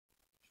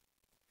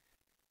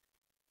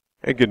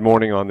And good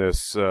morning on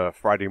this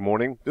Friday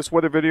morning. This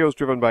weather video is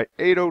driven by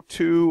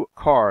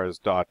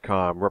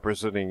 802cars.com,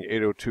 representing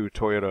 802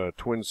 Toyota,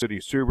 Twin City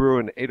Subaru,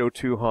 and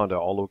 802 Honda,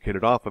 all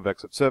located off of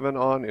Exit 7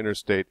 on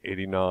Interstate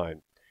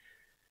 89.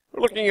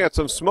 We're looking at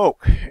some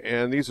smoke,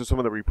 and these are some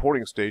of the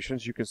reporting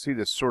stations. You can see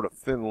this sort of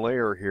thin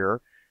layer here.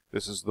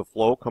 This is the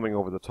flow coming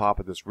over the top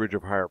of this ridge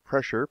of higher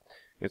pressure.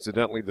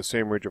 Incidentally, the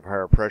same ridge of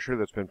higher pressure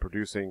that's been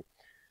producing,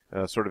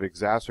 sort of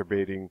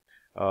exacerbating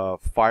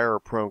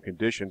fire-prone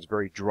conditions,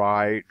 very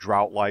dry,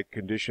 drought-like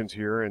conditions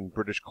here in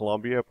British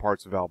Columbia,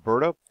 parts of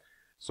Alberta.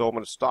 So I'm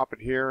going to stop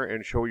it here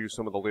and show you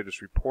some of the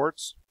latest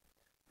reports.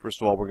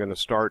 First of all, we're going to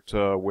start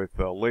with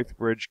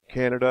Lethbridge,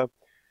 Canada.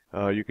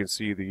 You can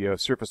see the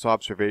surface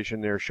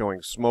observation there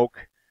showing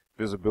smoke.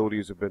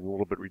 Visibilities have been a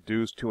little bit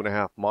reduced,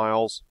 2.5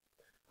 miles.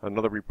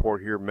 Another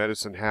report here,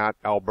 Medicine Hat,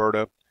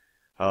 Alberta.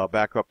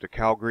 Back up to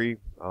Calgary,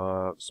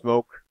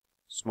 smoke.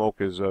 Smoke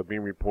is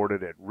being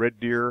reported at Red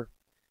Deer.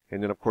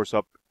 And then, of course,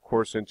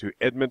 into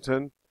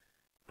Edmonton.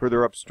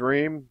 Further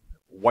upstream,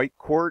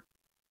 Whitecourt,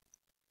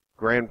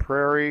 Grand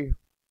Prairie,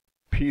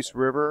 Peace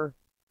River,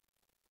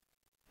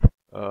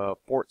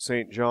 Fort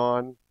St.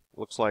 John.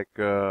 Looks like,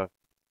 don't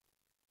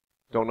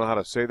know how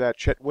to say that,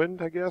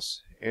 Chetwynd, I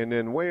guess. And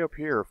then way up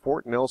here,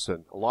 Fort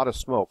Nelson, a lot of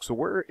smoke. So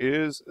where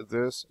is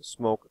this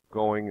smoke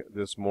going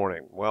this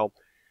morning? Well,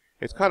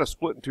 it's kind of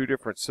split in two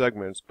different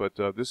segments, but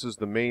this is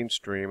the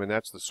mainstream, and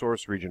that's the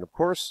source region, of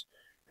course.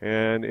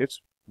 And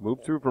it's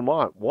moved through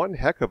Vermont. One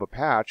heck of a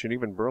patch, and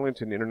even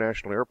Burlington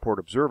International Airport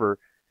Observer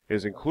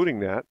is including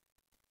that,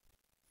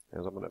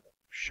 as I'm going to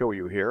show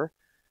you here.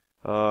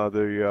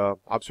 The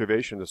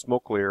observation, the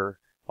smoke layer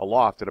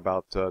aloft at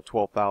about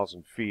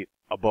 12,000 feet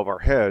above our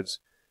heads,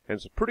 and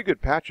it's a pretty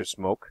good patch of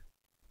smoke.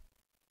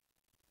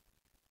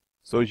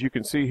 So as you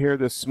can see here,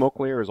 this smoke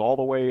layer is all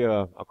the way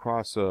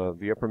across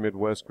the upper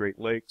Midwest, Great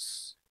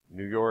Lakes,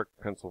 New York,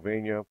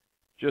 Pennsylvania,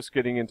 just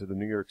getting into the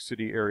New York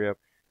City area.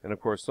 And, of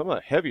course, some of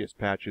the heaviest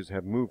patches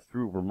have moved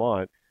through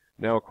Vermont,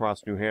 now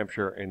across New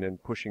Hampshire, and then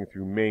pushing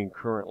through Maine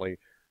currently.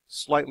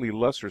 Slightly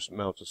lesser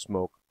amounts of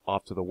smoke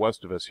off to the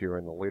west of us here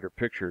in the later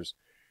pictures.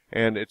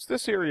 And it's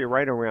this area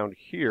right around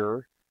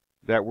here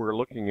that we're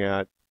looking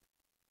at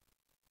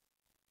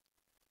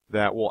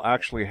that will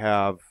actually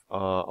have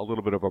a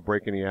little bit of a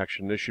break in the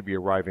action. This should be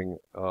arriving,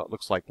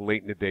 looks like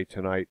late in the day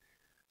tonight.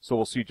 So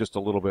we'll see just a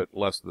little bit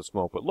less of the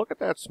smoke. But look at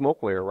that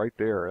smoke layer right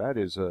there. That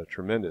is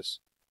tremendous.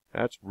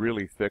 That's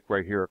really thick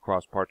right here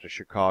across parts of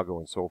Chicago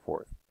and so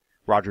forth.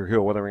 Roger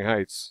Hill, Wuthering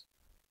Heights.